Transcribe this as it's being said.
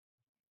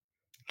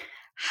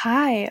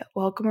Hi,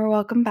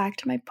 welcome back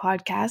to my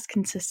podcast,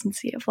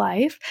 Consistency of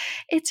Life.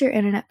 It's your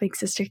internet big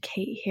sister,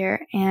 Kate,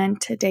 here,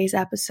 and today's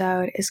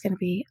episode is going to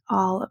be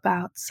all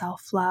about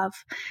self love.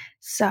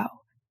 So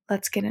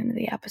let's get into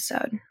the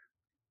episode.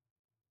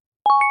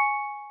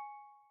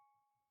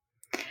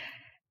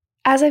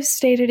 As I've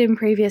stated in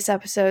previous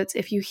episodes,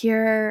 if you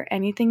hear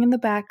anything in the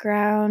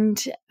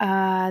background,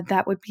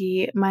 that would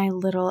be my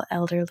little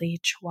elderly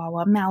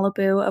Chihuahua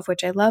Malibu, of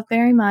which I love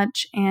very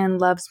much and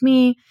loves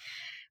me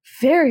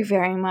very,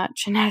 very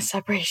much and has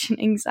separation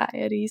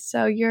anxiety.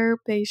 So your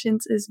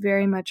patience is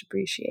very much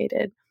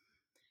appreciated.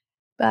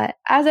 But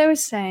as I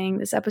was saying,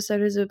 this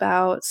episode is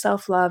about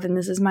self love, and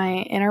this is my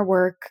inner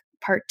work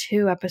part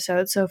 2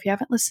 episode. So if you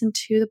haven't listened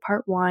to the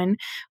part 1,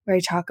 where I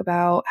talk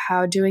about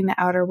how doing the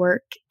outer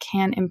work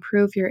can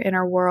improve your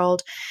inner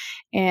world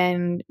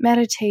and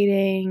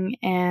meditating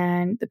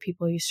and the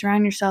people you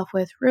surround yourself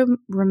with,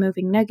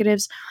 removing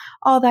negatives,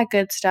 all that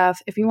good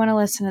stuff. If you want to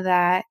listen to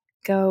that,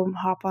 go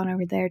hop on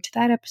over there to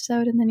that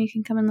episode, and then you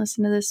can come and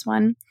listen to this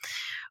one.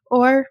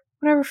 Or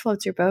whatever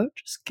floats your boat,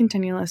 just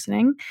continue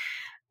listening.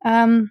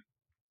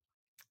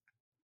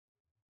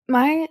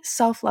 My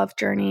self-love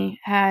journey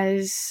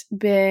has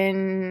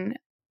been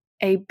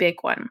a big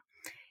one.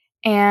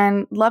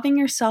 And loving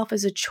yourself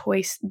is a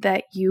choice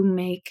that you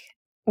make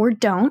or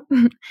don't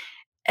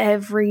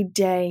every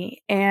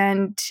day.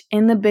 And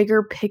in the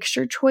bigger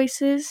picture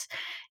choices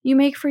you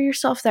make for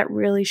yourself, that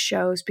really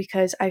shows,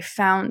 because I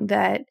found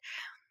that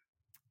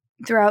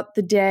throughout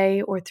the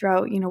day or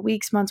throughout,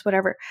 weeks, months,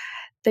 whatever,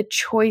 the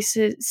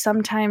choices,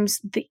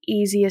 sometimes the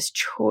easiest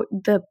choice,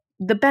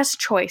 the best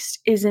choice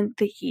isn't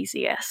the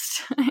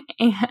easiest.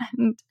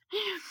 And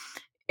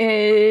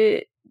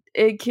it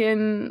it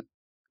can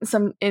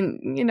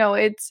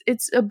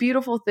it's a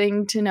beautiful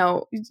thing to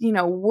know,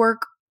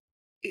 work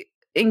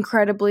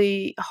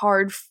incredibly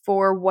hard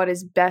for what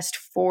is best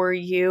for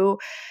you.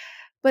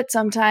 But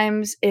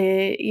sometimes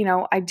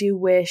I do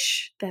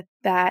wish that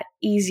that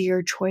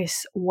easier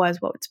choice was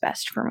what's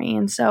best for me.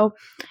 And so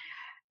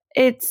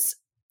it's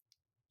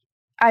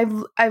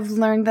I've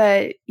learned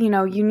that,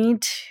 you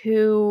need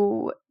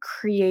to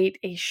create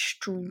a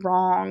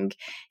strong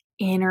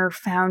inner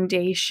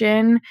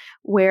foundation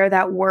where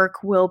that work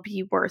will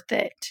be worth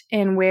it,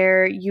 and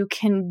where you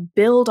can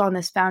build on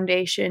this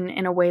foundation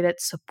in a way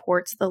that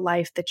supports the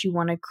life that you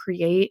want to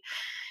create,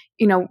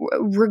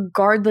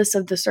 regardless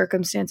of the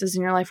circumstances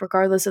in your life,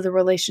 regardless of the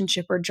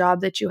relationship or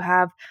job that you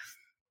have.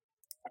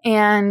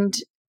 And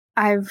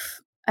I've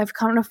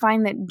come to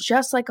find that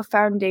just like a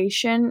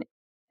foundation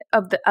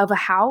of a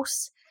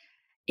house,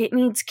 it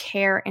needs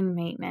care and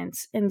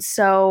maintenance. And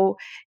so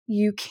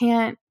you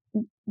can't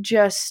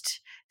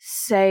just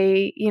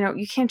say,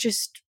 you can't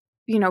just,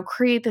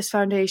 create this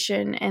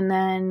foundation and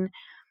then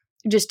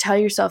just tell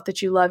yourself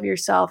that you love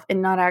yourself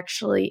and not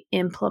actually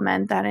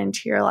implement that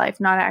into your life,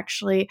 not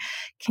actually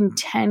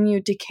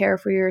continue to care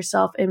for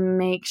yourself and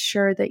make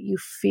sure that you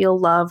feel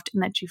loved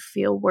and that you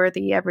feel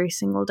worthy every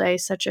single day,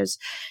 such as,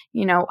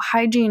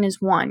 hygiene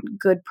is one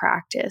good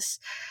practice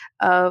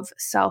of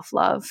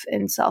self-love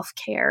and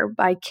self-care.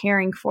 By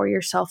caring for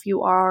yourself,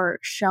 you are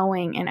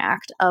showing an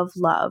act of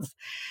love.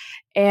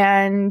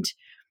 And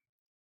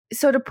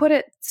so to put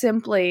it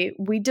simply,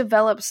 we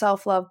develop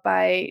self-love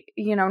by,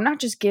 not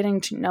just getting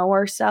to know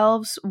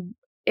ourselves.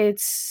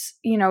 It's,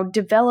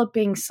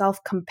 developing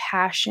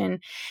self-compassion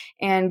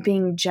and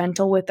being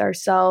gentle with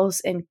ourselves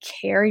and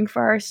caring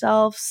for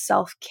ourselves,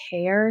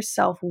 self-care,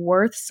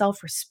 self-worth,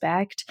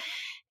 self-respect,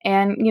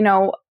 and,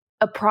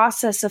 a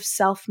process of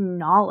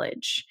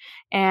self-knowledge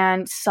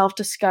and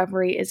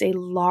self-discovery is a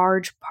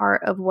large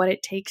part of what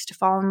it takes to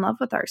fall in love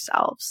with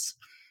ourselves.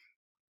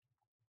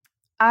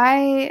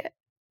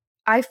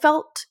 I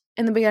felt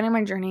in the beginning of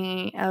my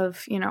journey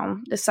of,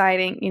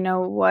 deciding,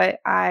 what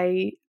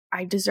I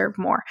deserve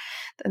more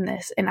than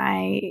this. And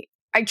I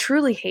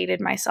truly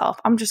hated myself.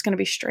 I'm just going to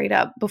be straight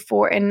up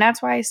before. And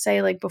that's why I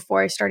say, like,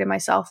 before I started my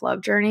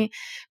self-love journey,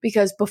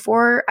 because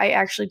before I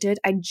actually did,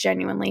 I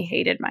genuinely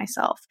hated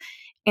myself.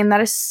 And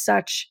that is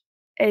such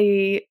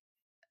a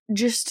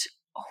just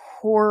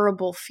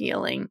horrible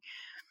feeling.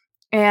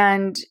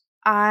 And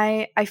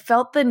I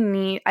felt the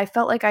need, I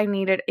felt like I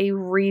needed a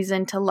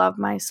reason to love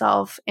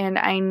myself, and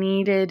I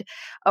needed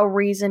a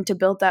reason to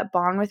build that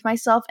bond with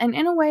myself. And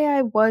in a way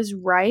I was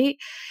right,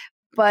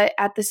 but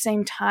at the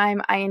same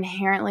time I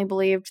inherently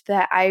believed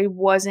that I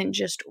wasn't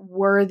just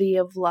worthy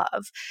of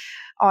love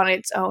on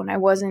its own. I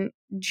wasn't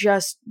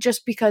just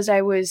because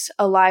I was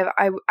alive.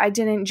 I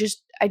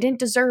didn't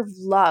deserve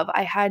love.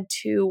 I had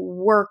to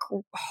work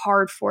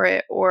hard for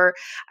it, or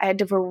I had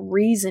to have a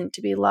reason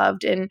to be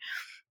loved. And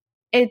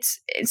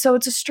it's a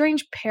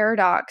strange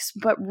paradox,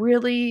 but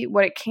really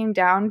what it came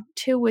down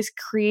to was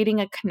creating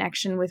a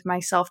connection with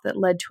myself that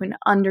led to an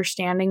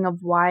understanding of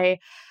why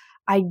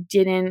I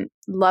didn't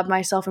love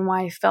myself, and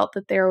why I felt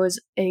that there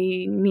was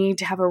a need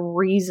to have a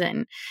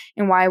reason,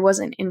 and why I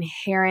wasn't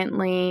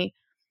inherently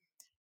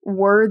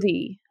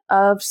worthy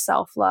of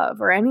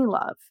self-love or any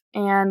love.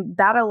 And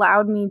that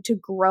allowed me to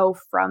grow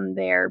from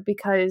there,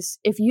 because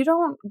if you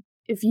don't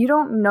if you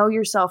don't know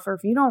yourself, or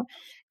if you don't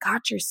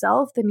got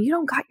yourself, then you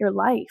don't got your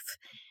life.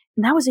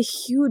 And that was a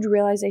huge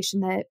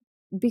realization, that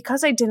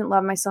because I didn't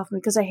love myself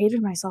and because I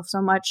hated myself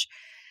so much,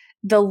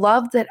 the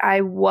love that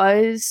I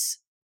was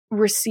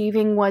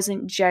receiving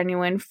wasn't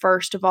genuine,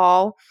 first of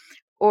all.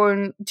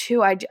 Or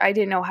two, I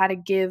didn't know how to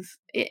give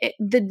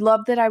the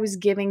love that I was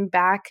giving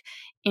back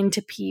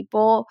into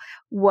people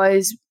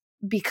was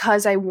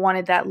because I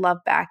wanted that love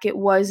back. It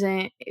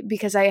wasn't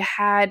because I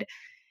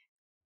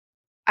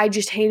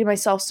just hated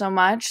myself so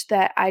much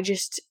that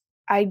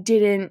I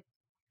didn't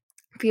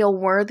feel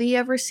worthy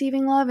of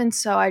receiving love. And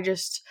so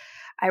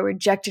I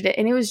rejected it.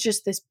 And it was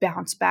just this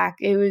bounce back.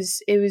 It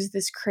was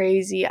this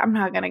crazy, I'm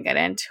not going to get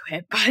into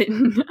it, but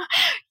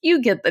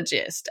you get the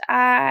gist.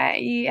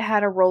 I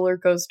had a roller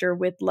coaster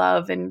with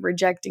love and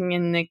rejecting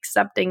and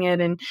accepting it,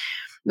 and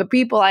the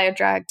people I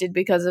attracted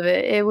because of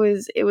it. It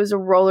was a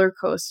roller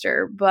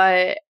coaster,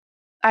 but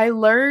I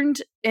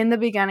learned in the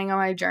beginning of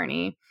my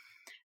journey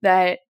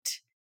that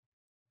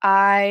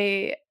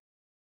as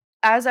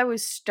I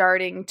was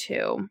starting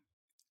to,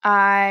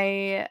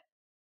 I,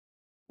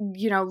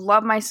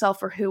 love myself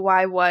for who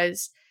I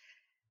was.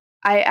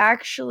 I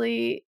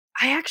actually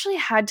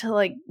had to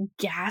like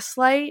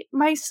gaslight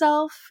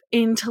myself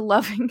into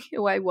loving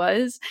who I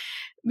was,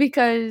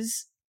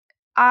 because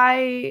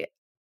I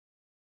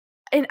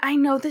and I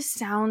know this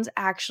sounds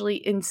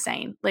actually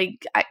insane,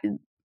 like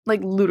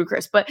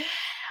ludicrous, but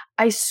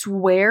I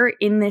swear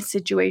in this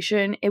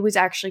situation, it was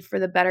actually for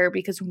the better,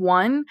 because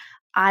one,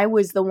 I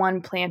was the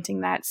one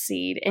planting that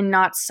seed and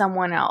not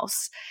someone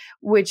else,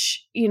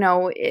 which,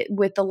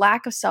 with the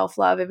lack of self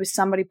love, it was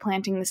somebody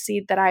planting the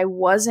seed that I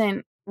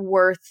wasn't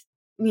worth,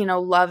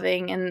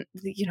 loving. And,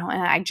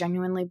 and I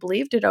genuinely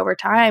believed it over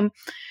time.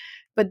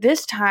 But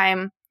this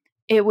time,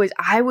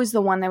 I was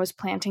the one that was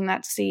planting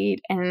that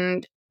seed,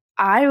 and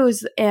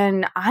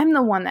I'm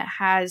the one that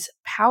has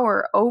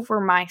power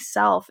over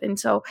myself. And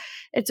so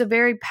it's a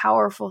very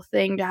powerful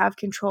thing to have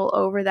control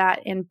over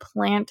that and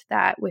plant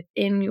that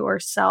within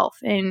yourself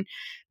and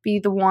be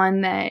the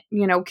one that,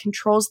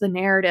 controls the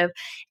narrative.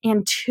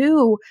 And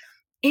two,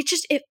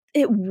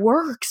 it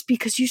works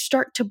because you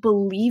start to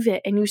believe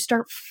it and you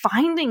start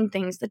finding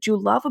things that you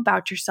love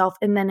about yourself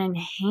and then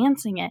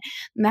enhancing it.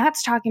 And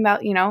that's talking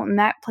about, and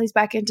that plays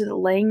back into the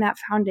laying that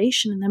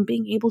foundation and then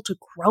being able to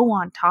grow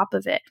on top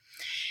of it.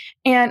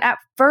 And at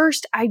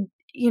first,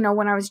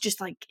 when I was just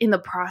like in the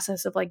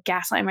process of like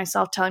gaslighting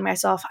myself, telling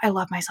myself, I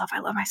love myself, I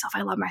love myself,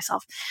 I love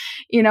myself,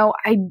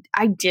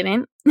 I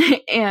didn't.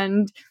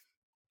 and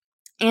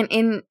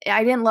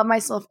I didn't love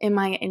myself in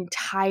my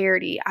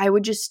entirety. I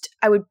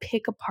would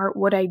pick apart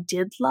what I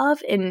did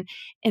love and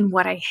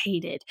what I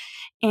hated,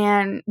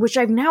 and which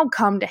I've now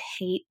come to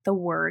hate the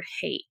word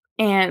hate.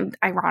 And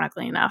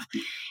ironically enough,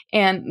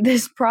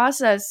 this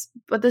process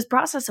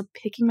of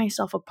picking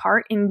myself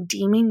apart and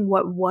deeming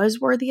what was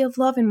worthy of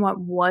love and what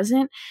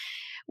wasn't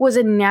was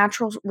a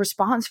natural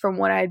response from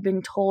what I had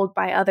been told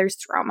by others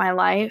throughout my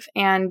life.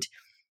 And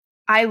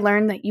I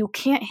learned that you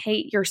can't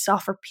hate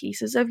yourself or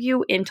pieces of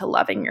you into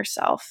loving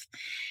yourself.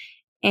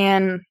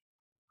 And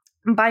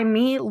by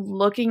me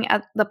looking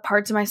at the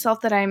parts of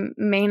myself that I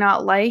may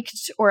not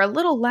liked or a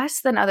little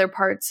less than other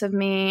parts of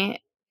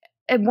me,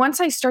 and once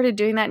I started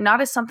doing that,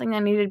 not as something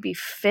that needed to be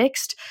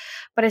fixed,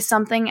 but as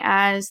something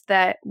as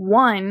that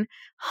one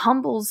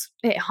humbled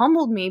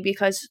me,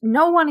 because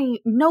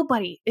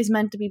nobody is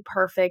meant to be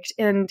perfect.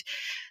 And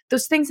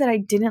those things that I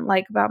didn't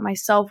like about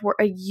myself were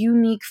a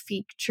unique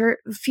feature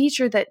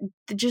that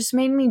just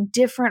made me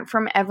different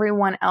from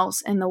everyone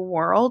else in the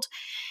world.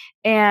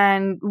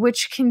 And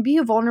which can be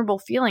a vulnerable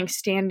feeling,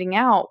 standing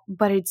out,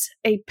 but it's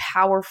a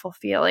powerful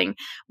feeling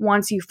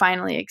once you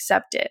finally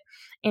accept it.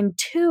 And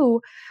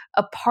two,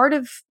 a part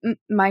of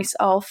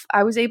myself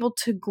I was able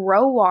to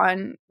grow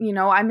on.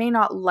 I may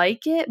not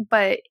like it,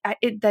 but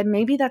that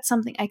maybe that's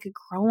something I could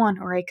grow on,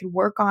 or I could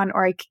work on,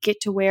 or I could get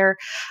to where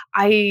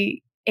I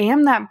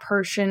am that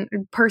person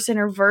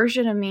or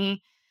version of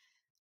me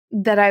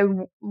that I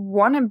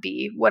want to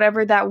be,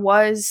 whatever that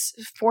was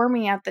for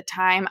me at the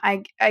time.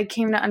 I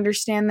came to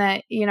understand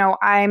that,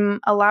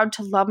 I'm allowed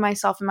to love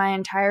myself in my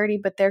entirety,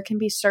 but there can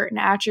be certain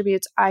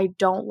attributes I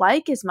don't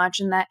like as much,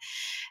 and that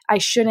I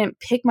shouldn't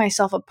pick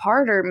myself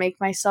apart or make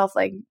myself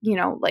like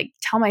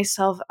tell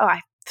myself, oh,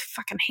 I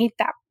fucking hate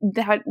that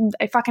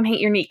I fucking hate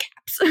your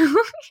kneecaps.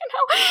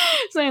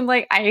 So I'm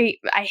like, I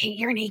hate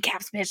your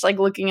kneecaps, bitch, like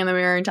looking in the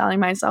mirror and telling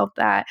myself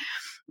that.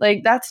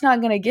 Like, that's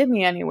not going to get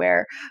me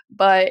anywhere.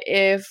 But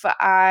if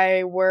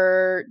I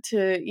were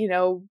to,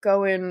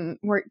 go and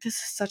work, this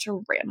is such a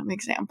random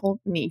example.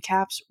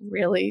 Kneecaps,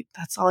 really?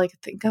 That's all I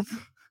could think of.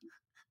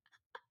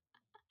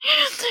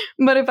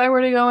 But if I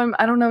were to go and,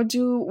 I don't know,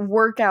 do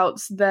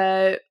workouts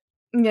that,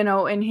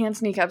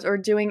 enhance kneecaps, or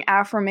doing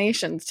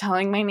affirmations,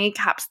 telling my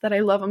kneecaps that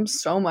I love them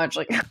so much,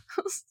 like,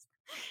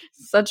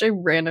 such a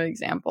random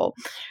example.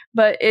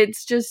 But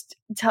it's just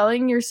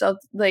telling yourself,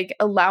 like,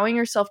 allowing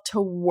yourself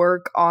to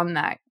work on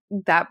that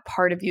that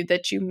part of you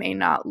that you may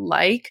not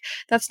like.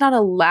 That's not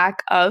a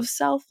lack of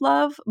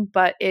self-love,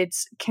 but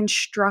it's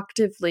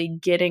constructively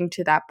getting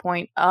to that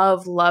point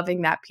of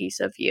loving that piece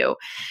of you,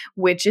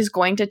 which is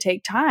going to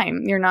take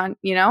time. You're not,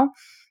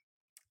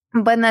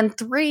 but then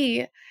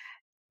 3,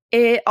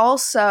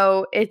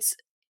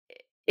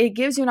 it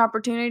gives you an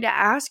opportunity to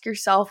ask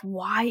yourself,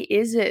 why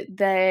is it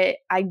that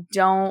I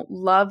don't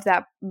love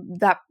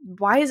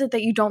why is it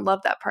that you don't love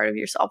that part of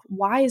yourself?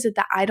 Why is it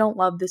that I don't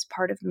love this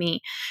part of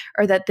me,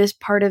 or that this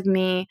part of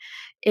me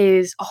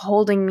is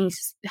holding me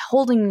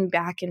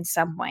back in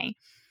some way?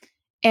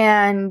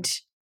 And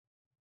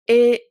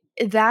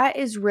that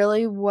is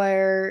really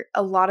where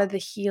a lot of the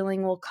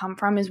healing will come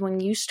from, is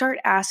when you start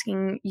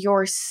asking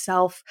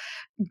yourself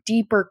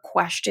deeper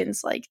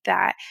questions like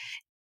that,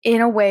 in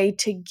a way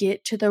to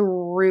get to the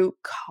root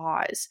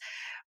cause.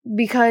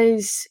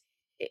 Because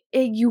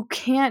you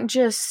can't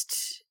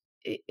just,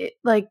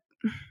 like,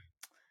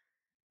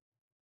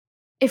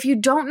 if you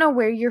don't know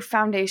where your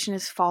foundation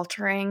is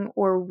faltering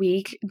or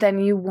weak, then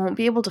you won't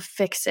be able to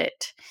fix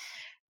it.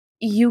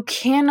 You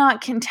cannot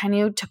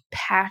continue to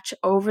patch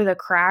over the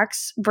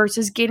cracks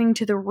versus getting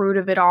to the root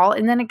of it all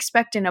and then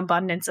expect an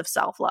abundance of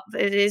self-love.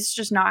 It is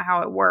just not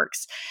how it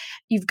works.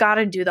 You've got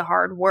to do the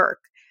hard work.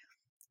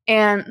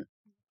 And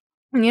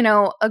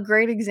a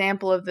great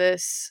example of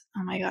this,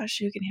 oh my gosh,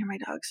 you can hear my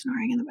dog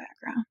snoring in the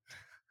background.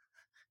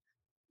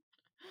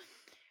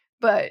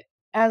 But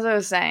as I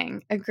was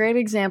saying, a great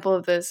example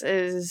of this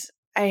is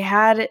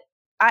at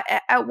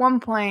one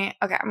point,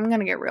 okay, I'm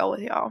going to get real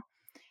with y'all.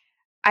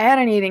 I had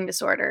an eating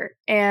disorder,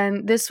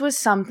 and this was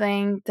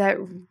something that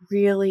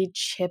really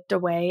chipped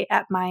away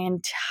at my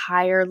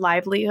entire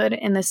livelihood,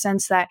 in the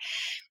sense that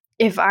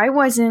if I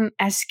wasn't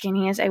as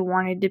skinny as I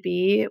wanted to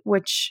be,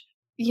 which,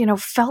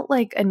 felt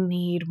like a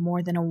need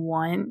more than a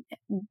want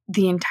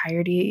the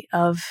entirety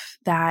of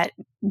that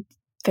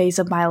phase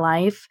of my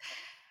life,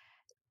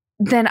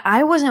 then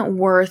I wasn't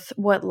worth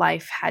what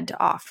life had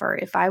to offer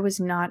if I was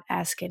not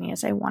as skinny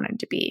as I wanted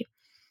to be.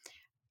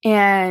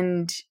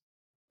 And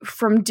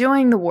from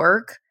doing the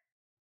work,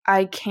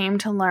 I came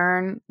to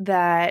learn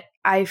that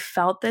I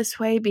felt this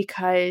way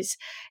because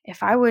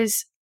if I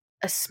was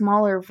a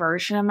smaller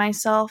version of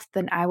myself,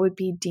 then I would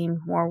be deemed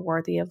more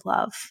worthy of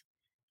love,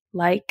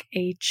 like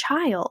a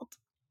child.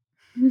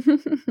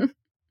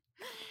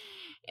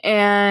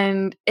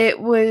 And it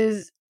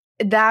was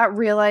that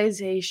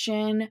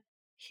realization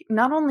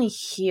not only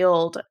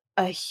healed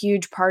a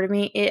huge part of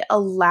me, it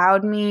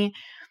allowed me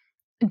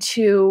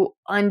to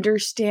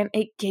understand.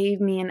 It gave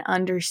me an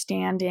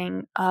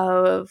understanding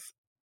of,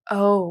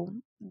 oh,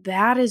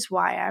 that is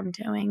why I'm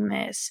doing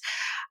this.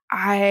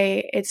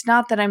 It's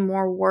not that I'm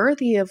more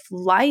worthy of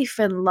life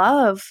and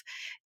love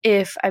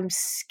if I'm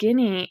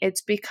skinny.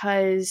 It's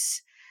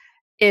because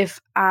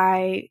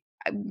I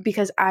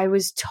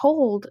was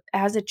told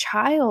as a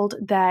child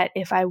that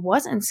if I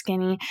wasn't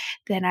skinny,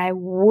 then I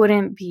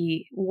wouldn't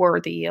be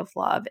worthy of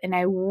love, and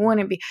I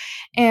wouldn't be.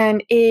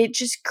 And it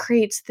just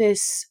creates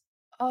this,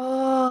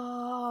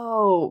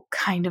 oh,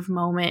 kind of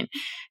moment.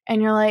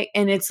 And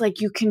it's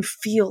like you can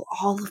feel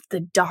all of the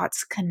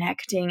dots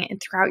connecting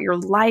and throughout your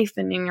life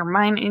and in your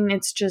mind. And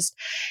it's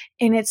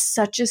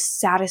such a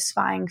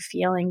satisfying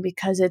feeling,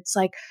 because it's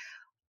like,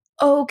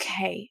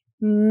 okay,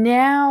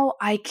 now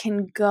I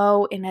can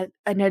go in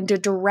a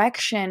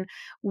direction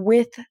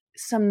with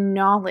some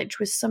knowledge,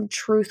 with some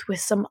truth, with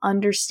some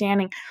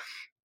understanding,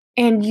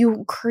 and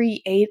you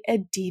create a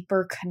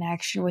deeper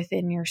connection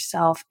within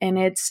yourself. And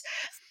it's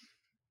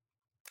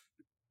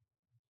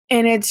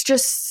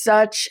just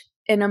such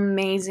an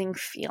amazing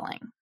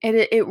feeling.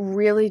 It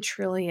really,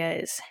 truly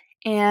is.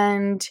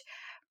 And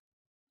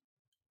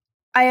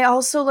I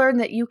also learned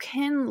that you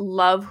can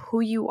love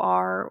who you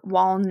are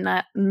while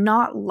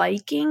not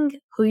liking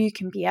who you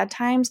can be at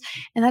times.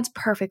 And that's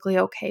perfectly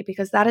okay,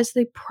 because that is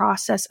the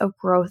process of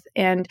growth,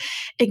 and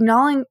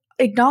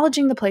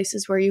acknowledging the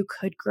places where you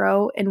could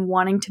grow and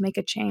wanting to make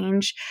a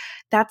change.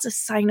 That's a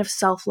sign of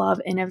self-love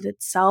in of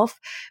itself,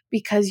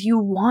 because you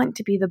want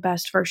to be the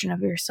best version of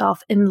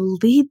yourself and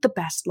lead the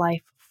best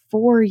life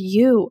for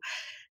you.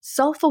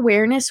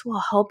 Self-awareness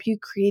will help you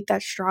create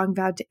that strong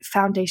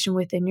foundation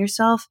within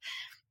yourself.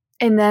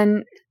 And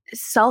then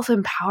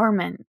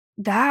self-empowerment,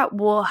 that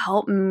will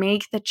help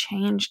make the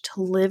change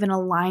to live in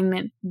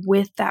alignment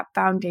with that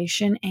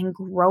foundation and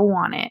grow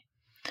on it.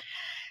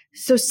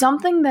 So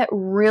something that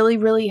really,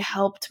 really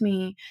helped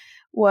me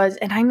was,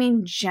 and I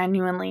mean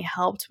genuinely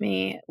helped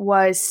me,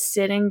 was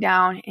sitting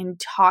down and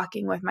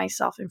talking with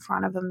myself in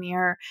front of a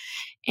mirror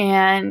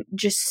and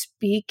just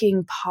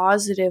speaking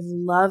positive,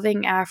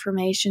 loving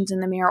affirmations in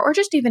the mirror, or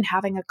just even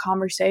having a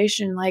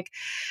conversation like,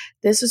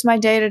 this is my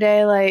day to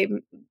day,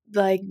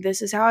 like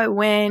this is how it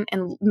went,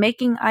 and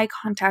making eye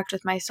contact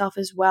with myself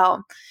as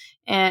well.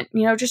 And,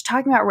 just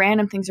talking about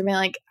random things, or being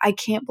like, I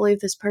can't believe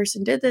this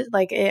person did this.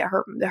 Like, it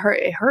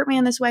hurt me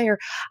in this way. Or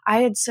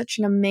I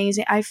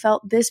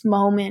felt this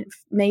moment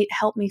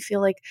help me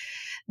feel like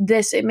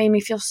this. It made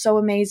me feel so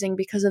amazing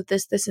because of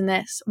this, this, and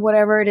this,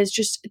 whatever it is,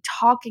 just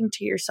talking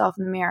to yourself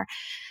in the mirror.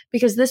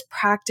 because this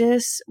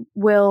practice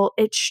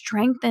it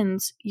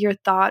strengthens your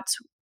thoughts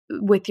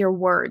with your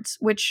words,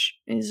 which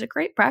is a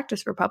great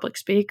practice for public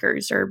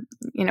speakers or,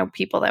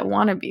 people that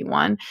want to be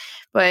one.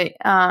 But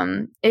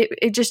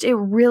it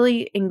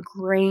really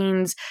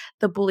ingrains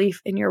the belief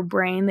in your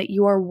brain that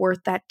you are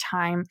worth that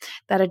time,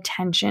 that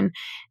attention,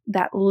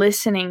 that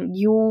listening.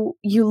 You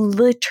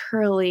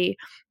literally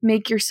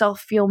make yourself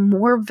feel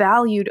more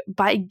valued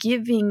by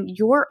giving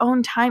your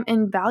own time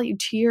and value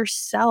to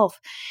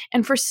yourself.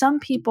 And for some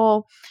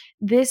people,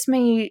 this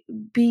may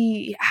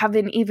have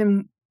an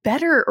even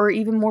better or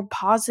even more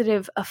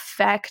positive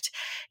effect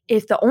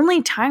if the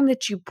only time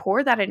that you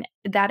pour that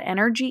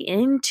energy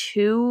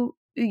into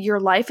your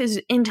life is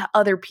into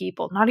other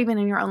people, not even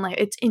in your own life.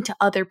 It's into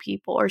other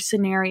people or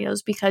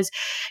scenarios, because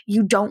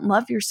you don't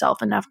love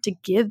yourself enough to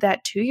give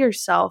that to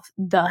yourself,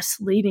 thus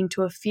leading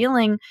to a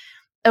feeling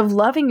of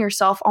loving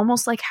yourself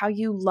almost like how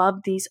you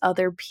love these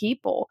other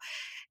people.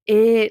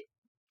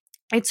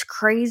 It's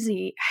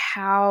crazy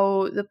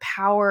how the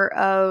power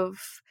of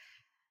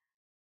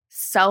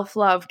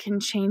self-love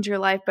can change your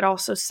life, but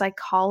also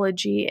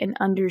psychology and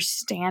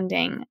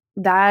understanding.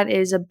 That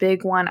is a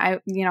big one. I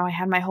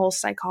had my whole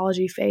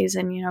psychology phase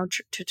and,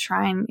 to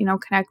try and,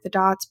 connect the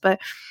dots. But,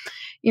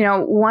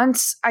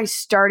 once I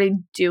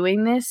started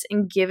doing this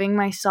and giving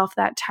myself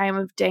that time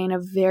of day in a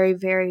very,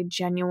 very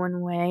genuine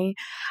way,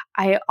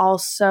 I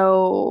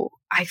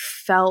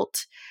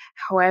felt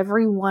how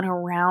everyone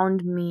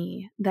around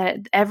me, that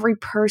every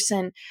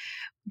person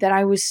that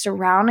I was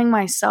surrounding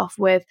myself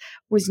with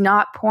was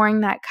not pouring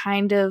that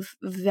kind of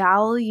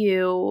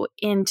value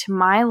into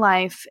my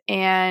life.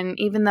 And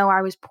even though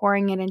I was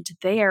pouring it into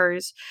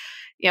theirs,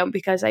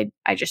 because I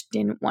just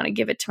didn't want to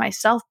give it to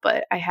myself,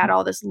 but I had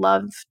all this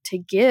love to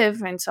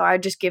give. And so I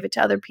just give it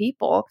to other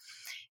people.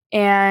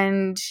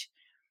 And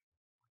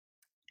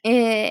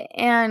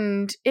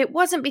it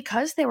wasn't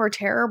because they were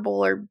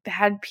terrible or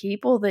bad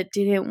people that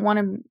didn't want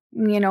to,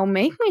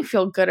 make me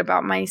feel good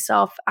about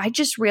myself. I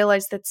just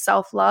realized that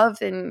self-love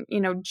and,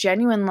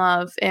 genuine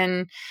love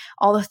and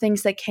all the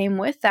things that came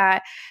with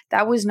that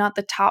was not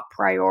the top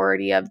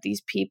priority of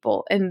these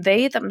people. And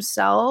they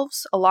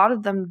themselves, a lot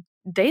of them,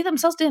 they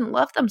themselves didn't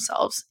love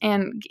themselves.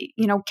 And,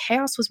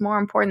 chaos was more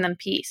important than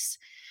peace.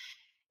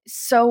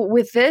 So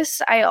with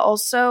this, I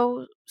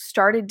also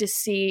started to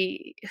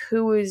see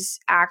who was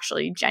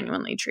actually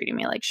genuinely treating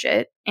me like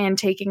shit and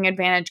taking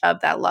advantage of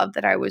that love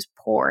that I was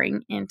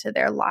pouring into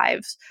their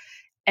lives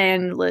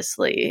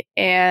endlessly.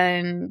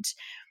 And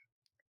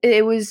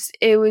it was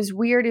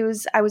weird.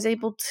 I was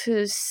able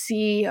to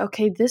see,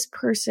 okay, this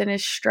person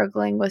is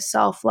struggling with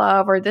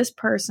self-love, or this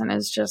person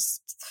is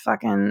just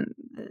fucking,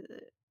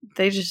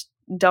 they just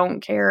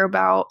don't care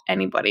about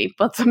anybody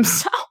but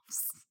themselves.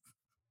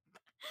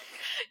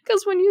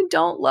 Because when you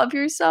don't love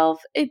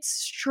yourself, it's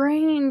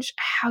strange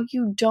how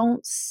you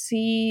don't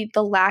see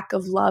the lack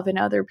of love in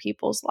other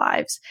people's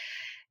lives.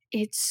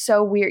 It's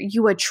so weird.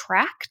 You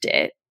attract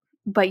it,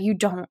 but you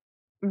don't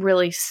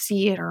really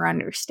see it or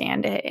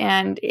understand it.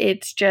 And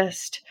it's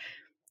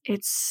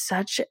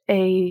such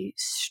a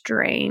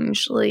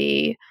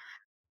strangely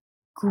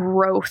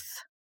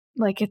growth.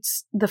 Like,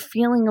 it's the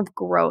feeling of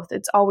growth.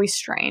 It's always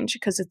strange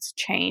because it's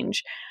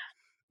change.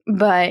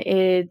 But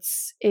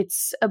it's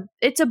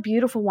a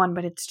beautiful one,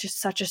 but it's just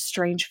such a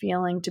strange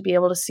feeling to be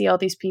able to see all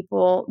these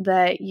people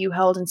that you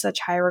held in such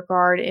high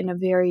regard in a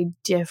very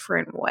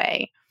different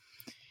way.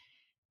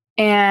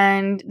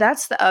 And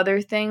that's the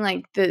other thing,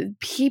 like the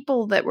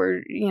people that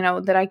were,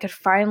 that I could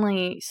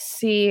finally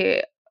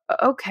see,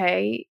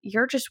 okay,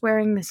 you're just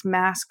wearing this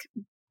mask,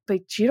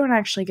 but you don't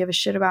actually give a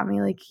shit about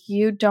me. Like,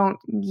 you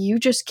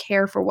just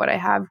care for what I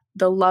have,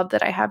 the love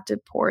that I have to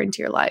pour into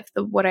your life,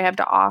 what I have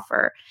to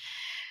offer.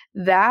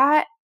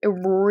 That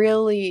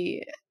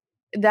really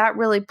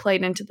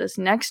played into this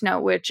next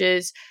note, which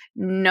is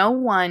no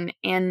one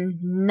and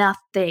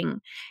nothing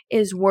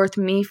is worth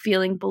me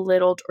feeling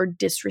belittled or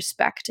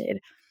disrespected.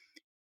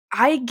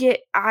 I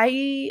get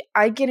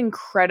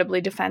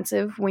incredibly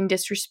defensive when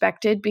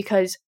disrespected,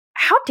 because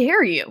how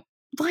dare you?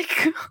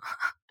 Like,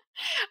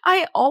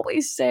 I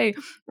always say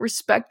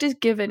respect is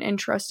given and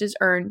trust is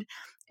earned.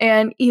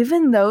 And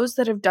even those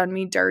that have done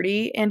me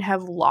dirty and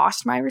have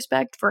lost my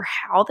respect for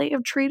how they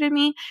have treated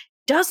me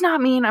does not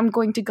mean I'm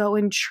going to go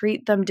and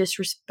treat them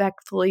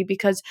disrespectfully,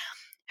 because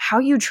how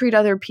you treat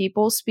other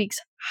people speaks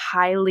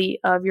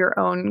highly of your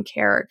own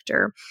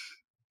character.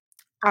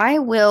 I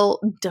will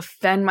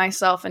defend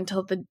myself and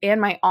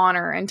my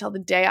honor until the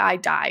day I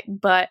die,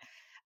 but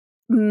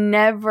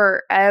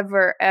never,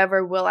 ever,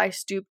 ever will I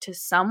stoop to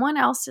someone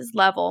else's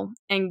level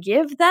and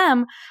give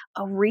them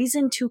a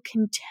reason to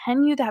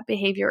continue that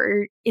behavior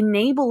or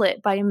enable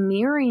it by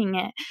mirroring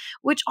it,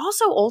 which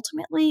also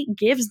ultimately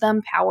gives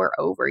them power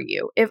over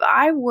you.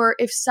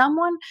 If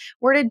someone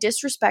were to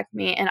disrespect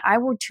me and I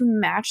were to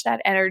match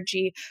that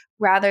energy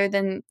rather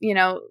than,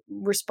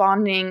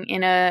 responding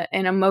in an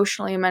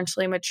emotionally and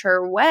mentally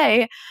mature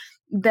way,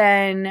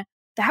 then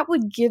that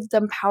would give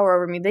them power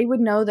over me. They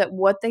would know that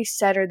what they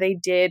said or they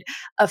did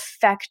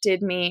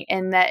affected me,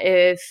 and that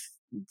if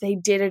they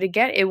did it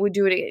again, it would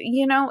do it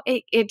again.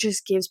 It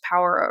just gives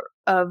power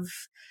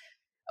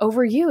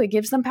over you. It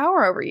gives them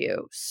power over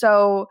you.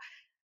 So,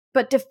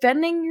 but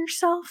defending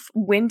yourself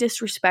when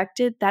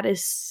disrespected, that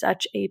is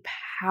such a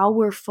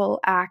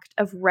powerful act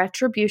of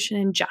retribution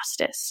and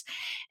justice.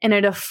 And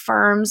it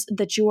affirms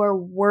that you are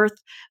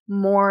worth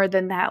more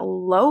than that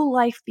low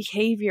life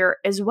behavior,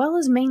 as well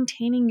as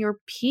maintaining your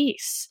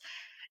peace.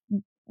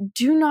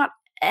 Do not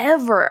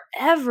ever,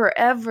 ever,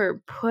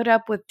 ever put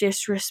up with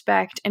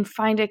disrespect and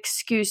find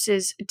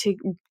excuses to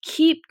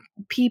keep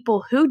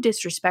people who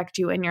disrespect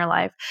you in your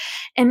life.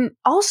 And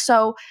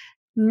also,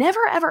 never,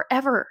 ever,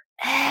 ever,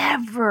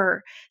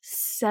 ever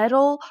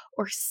settle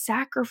or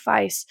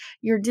sacrifice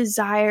your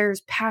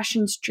desires,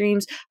 passions,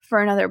 dreams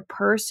for another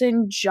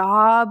person,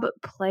 job,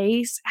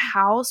 place,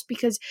 house,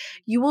 because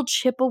you will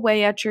chip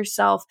away at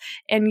yourself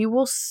and you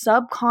will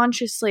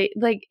subconsciously,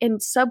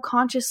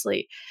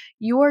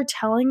 you are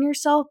telling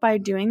yourself by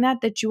doing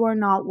that you are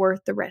not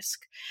worth the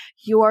risk.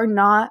 You are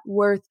not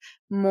worth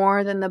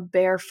more than the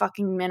bare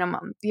fucking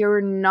minimum.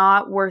 You're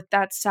not worth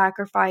that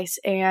sacrifice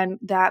and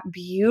that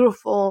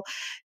beautiful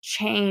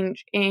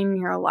change in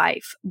your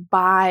life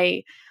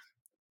by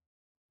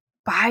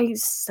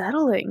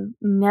settling.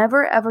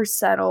 Never ever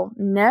settle.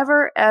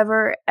 Never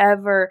ever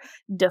ever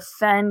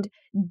defend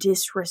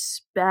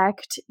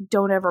disrespect.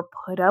 Don't ever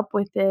put up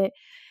with it.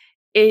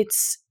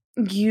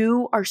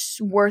 You are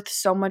worth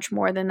so much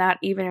more than that,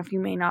 even if you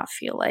may not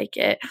feel like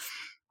it.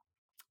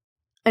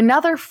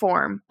 Another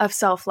form of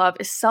self-love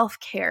is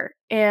self-care.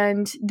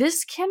 And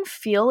this can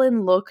feel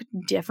and look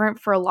different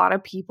for a lot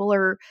of people,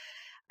 or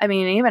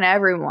even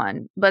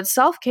everyone. But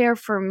self-care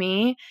for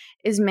me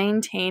is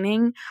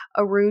maintaining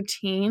a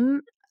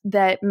routine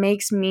that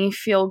makes me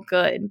feel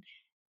good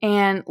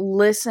and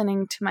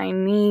listening to my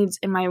needs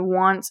and my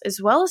wants,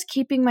 as well as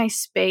keeping my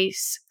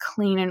space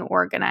clean and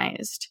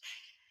organized.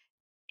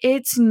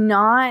 It's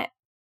not,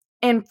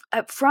 and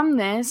from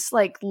this,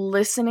 like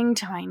listening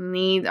to my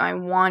needs, my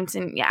wants,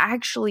 and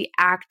actually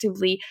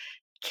actively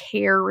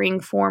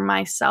caring for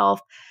myself,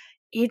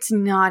 it's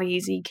not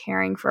easy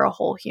caring for a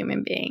whole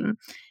human being.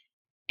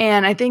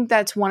 And I think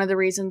that's one of the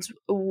reasons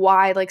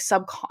why, like,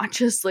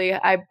 subconsciously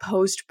I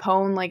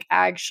postpone, like,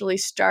 actually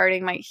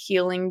starting my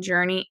healing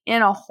journey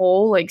in a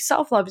whole. Like,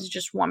 self-love is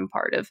just one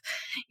part of,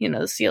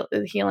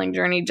 the healing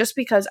journey, just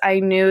because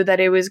I knew that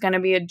it was going to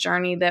be a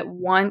journey that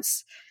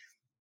once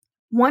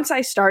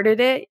I started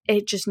it,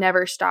 it just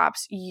never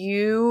stops.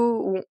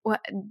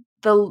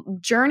 The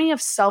journey of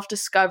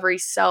self-discovery,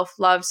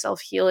 self-love,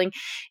 self-healing,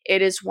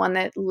 it is one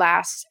that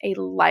lasts a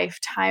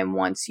lifetime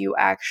once you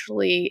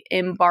actually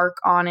embark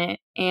on it.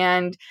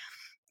 And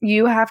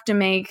you have to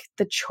make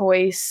the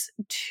choice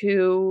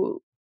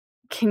to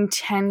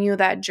continue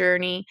that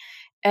journey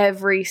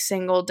every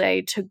single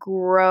day, to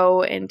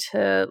grow and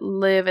to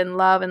live and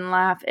love and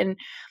laugh. And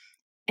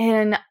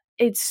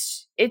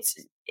it's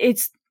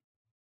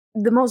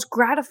the most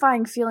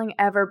gratifying feeling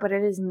ever, but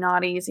it is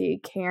not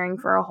easy caring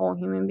for a whole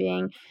human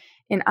being.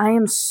 And I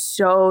am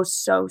so,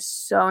 so,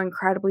 so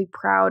incredibly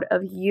proud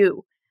of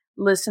you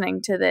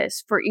listening to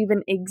this, for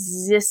even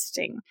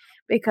existing,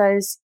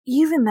 because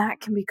even that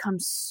can become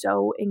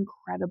so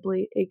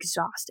incredibly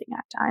exhausting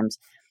at times.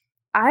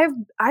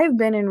 I've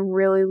been in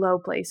really low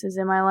places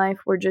in my life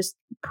where just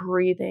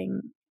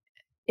breathing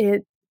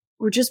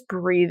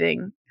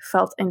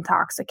felt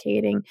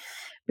intoxicating,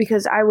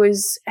 because I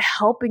was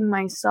helping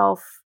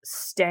myself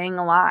staying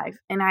alive,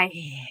 and I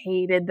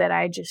hated that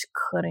I just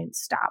couldn't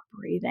stop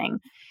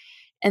breathing.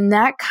 And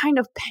that kind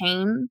of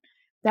pain,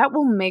 that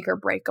will make or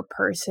break a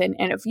person.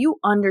 And if you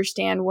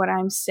understand what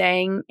I'm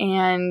saying,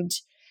 and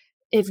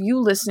if you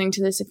listening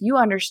to this, if you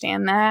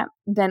understand that,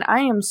 then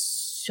I am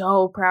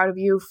so proud of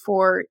you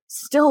for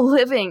still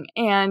living.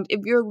 And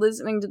if you're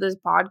listening to this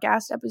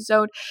podcast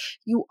episode,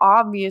 you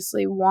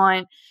obviously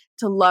want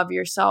to love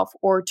yourself,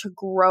 or to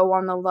grow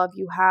on the love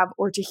you have,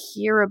 or to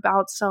hear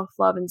about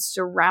self-love and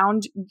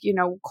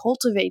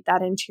cultivate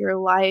that into your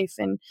life.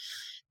 And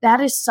that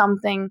is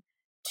something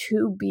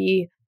to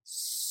be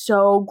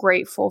so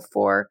grateful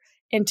for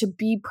and to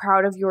be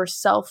proud of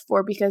yourself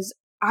for, because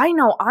I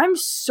know I'm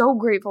so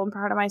grateful and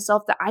proud of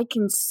myself that I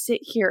can sit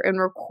here and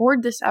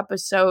record this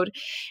episode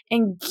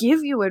and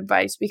give you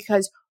advice,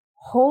 because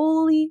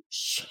holy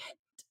shit,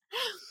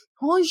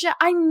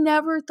 I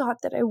never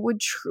thought that I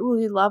would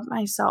truly love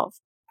myself.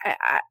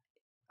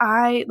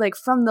 I like,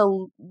 from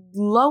the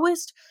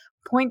lowest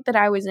point that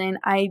I was in,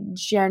 I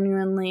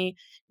genuinely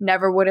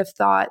never would have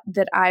thought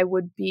that I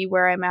would be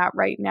where I'm at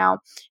right now,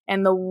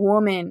 and the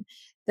woman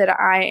that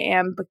I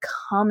am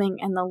becoming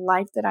and the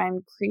life that I'm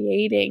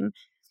creating.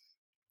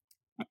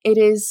 It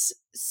is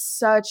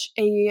such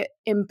a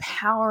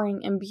empowering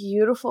and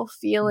beautiful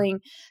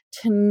feeling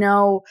to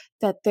know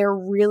that there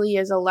really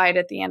is a light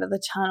at the end of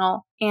the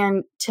tunnel,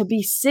 and to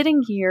be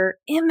sitting here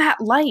in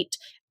that light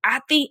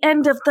at the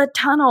end of the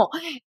tunnel.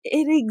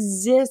 It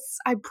exists,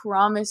 I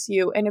promise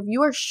you. And if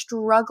you are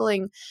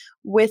struggling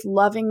with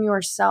loving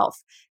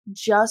yourself,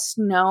 just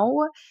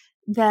know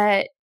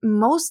that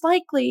most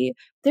likely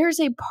there's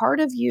a part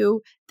of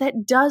you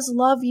that does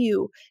love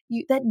you,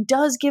 that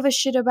does give a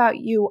shit about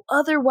you.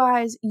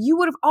 Otherwise, you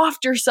would have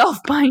offed yourself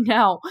by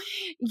now.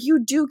 You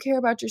do care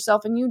about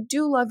yourself and you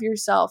do love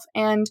yourself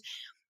and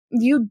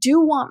you do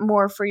want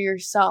more for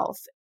yourself.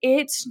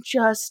 It's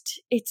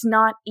just, it's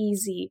not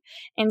easy.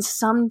 And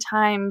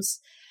sometimes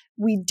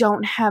we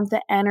don't have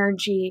the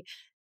energy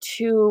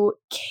to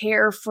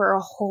care for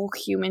a whole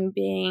human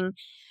being.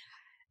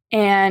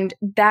 And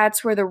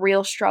that's where the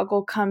real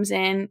struggle comes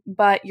in.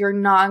 But you're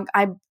not,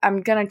 I'm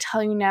going to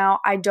tell you now,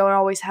 I don't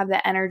always have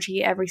the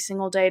energy every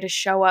single day to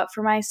show up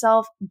for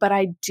myself, but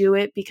I do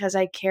it because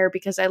I care,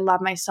 because I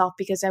love myself,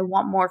 because I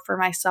want more for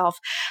myself.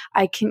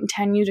 I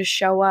continue to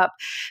show up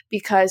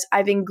because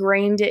I've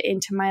ingrained it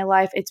into my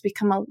life. It's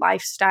become a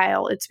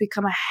lifestyle. It's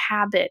become a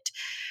habit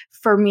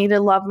for me to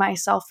love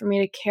myself, for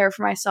me to care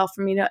for myself,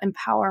 for me to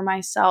empower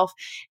myself.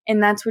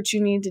 And that's what you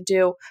need to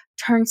do.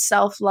 Turn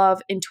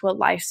self-love into a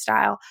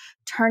lifestyle.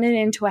 Turn it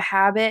into a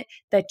habit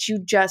that you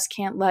just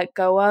can't let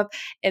go of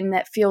and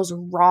that feels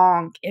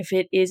wrong if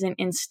it isn't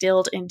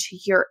instilled into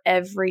your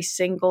every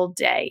single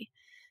day.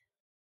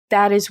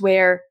 That is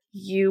where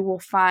you will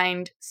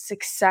find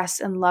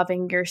success in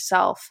loving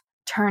yourself,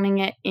 turning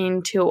it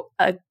into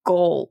a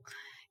goal,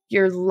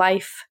 your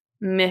life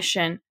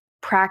mission,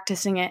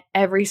 practicing it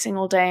every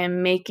single day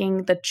and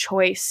making the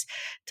choice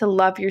to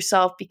love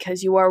yourself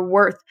because you are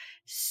worth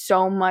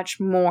so much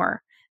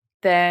more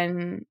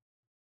than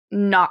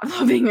not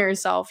loving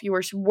yourself. You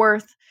are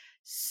worth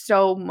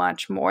so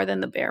much more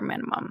than the bare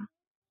minimum.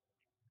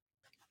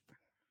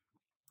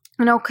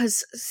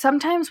 Because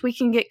sometimes we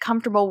can get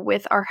comfortable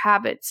with our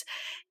habits,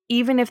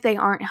 even if they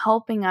aren't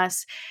helping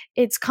us.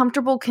 It's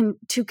comfortable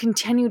to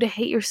continue to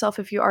hate yourself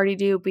if you already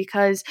do,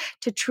 because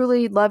to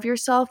truly love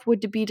yourself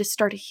would be to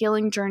start a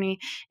healing journey.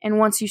 And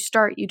once you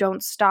start, you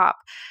don't stop.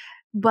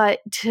 But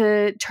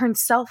to turn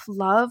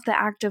self-love, the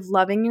act of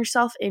loving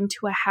yourself,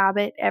 into a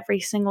habit every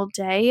single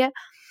day,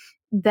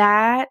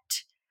 that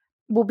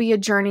will be a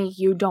journey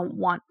you don't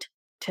want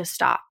to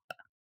stop.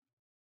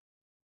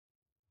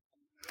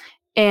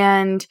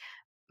 And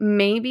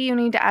maybe you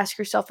need to ask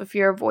yourself if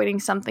you're avoiding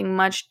something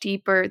much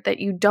deeper that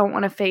you don't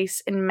want to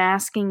face and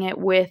masking it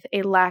with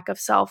a lack of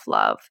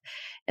self-love.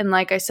 And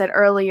like I said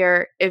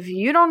earlier, if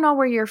you don't know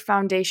where your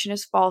foundation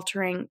is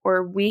faltering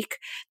or weak,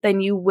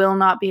 then you will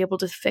not be able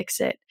to fix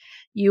it.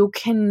 You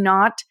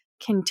cannot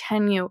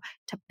continue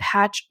to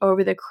patch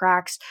over the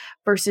cracks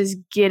versus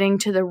getting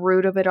to the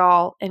root of it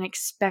all and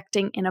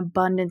expecting an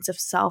abundance of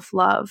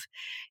self-love.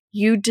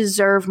 You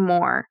deserve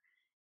more.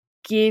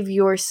 Give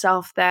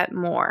yourself that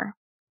more.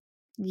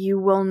 You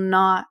will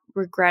not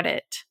regret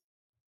it.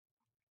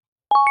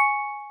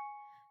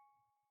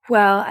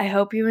 Well, I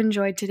hope you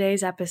enjoyed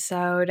today's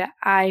episode.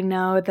 I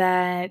know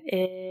that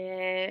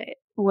it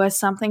was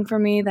something for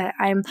me that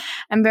I'm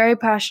very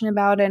passionate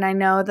about, and I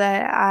know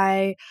that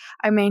I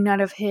may not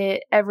have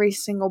hit every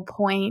single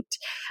point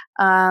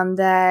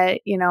that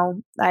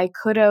I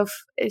could have.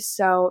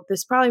 So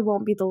this probably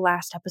won't be the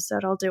last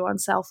episode I'll do on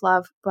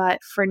self-love,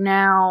 but for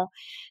now,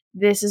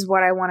 this is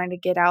what I wanted to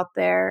get out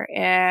there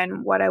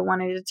and what I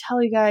wanted to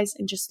tell you guys,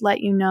 and just let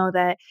you know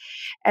that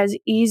as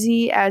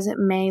easy as it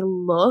may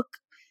look,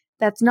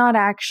 that's not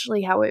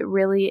actually how it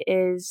really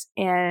is.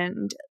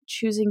 And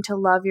choosing to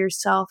love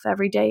yourself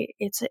every day,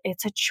 it's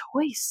a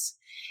choice.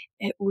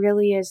 It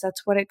really is.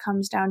 That's what it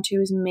comes down to,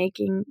 is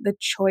making the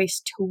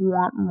choice to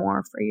want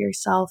more for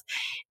yourself.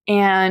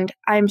 And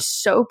I'm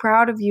so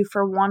proud of you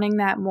for wanting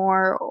that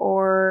more,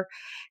 or,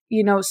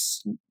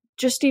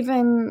 just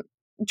even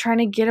trying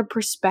to get a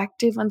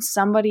perspective on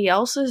somebody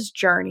else's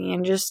journey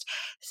and just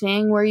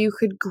seeing where you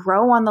could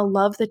grow on the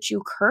love that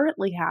you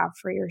currently have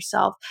for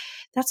yourself.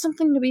 That's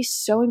something to be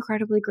so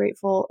incredibly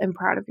grateful and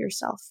proud of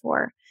yourself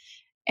for.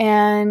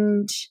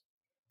 And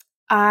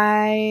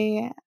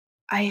I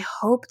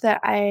hope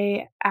that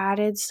I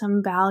added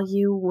some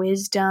value,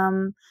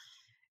 wisdom,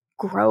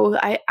 growth.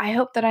 I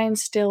hope that I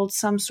instilled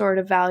some sort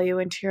of value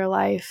into your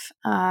life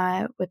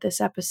with this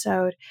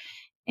episode.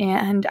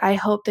 And I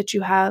hope that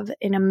you have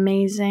an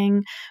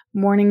amazing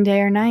morning,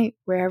 day, or night,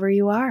 wherever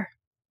you are.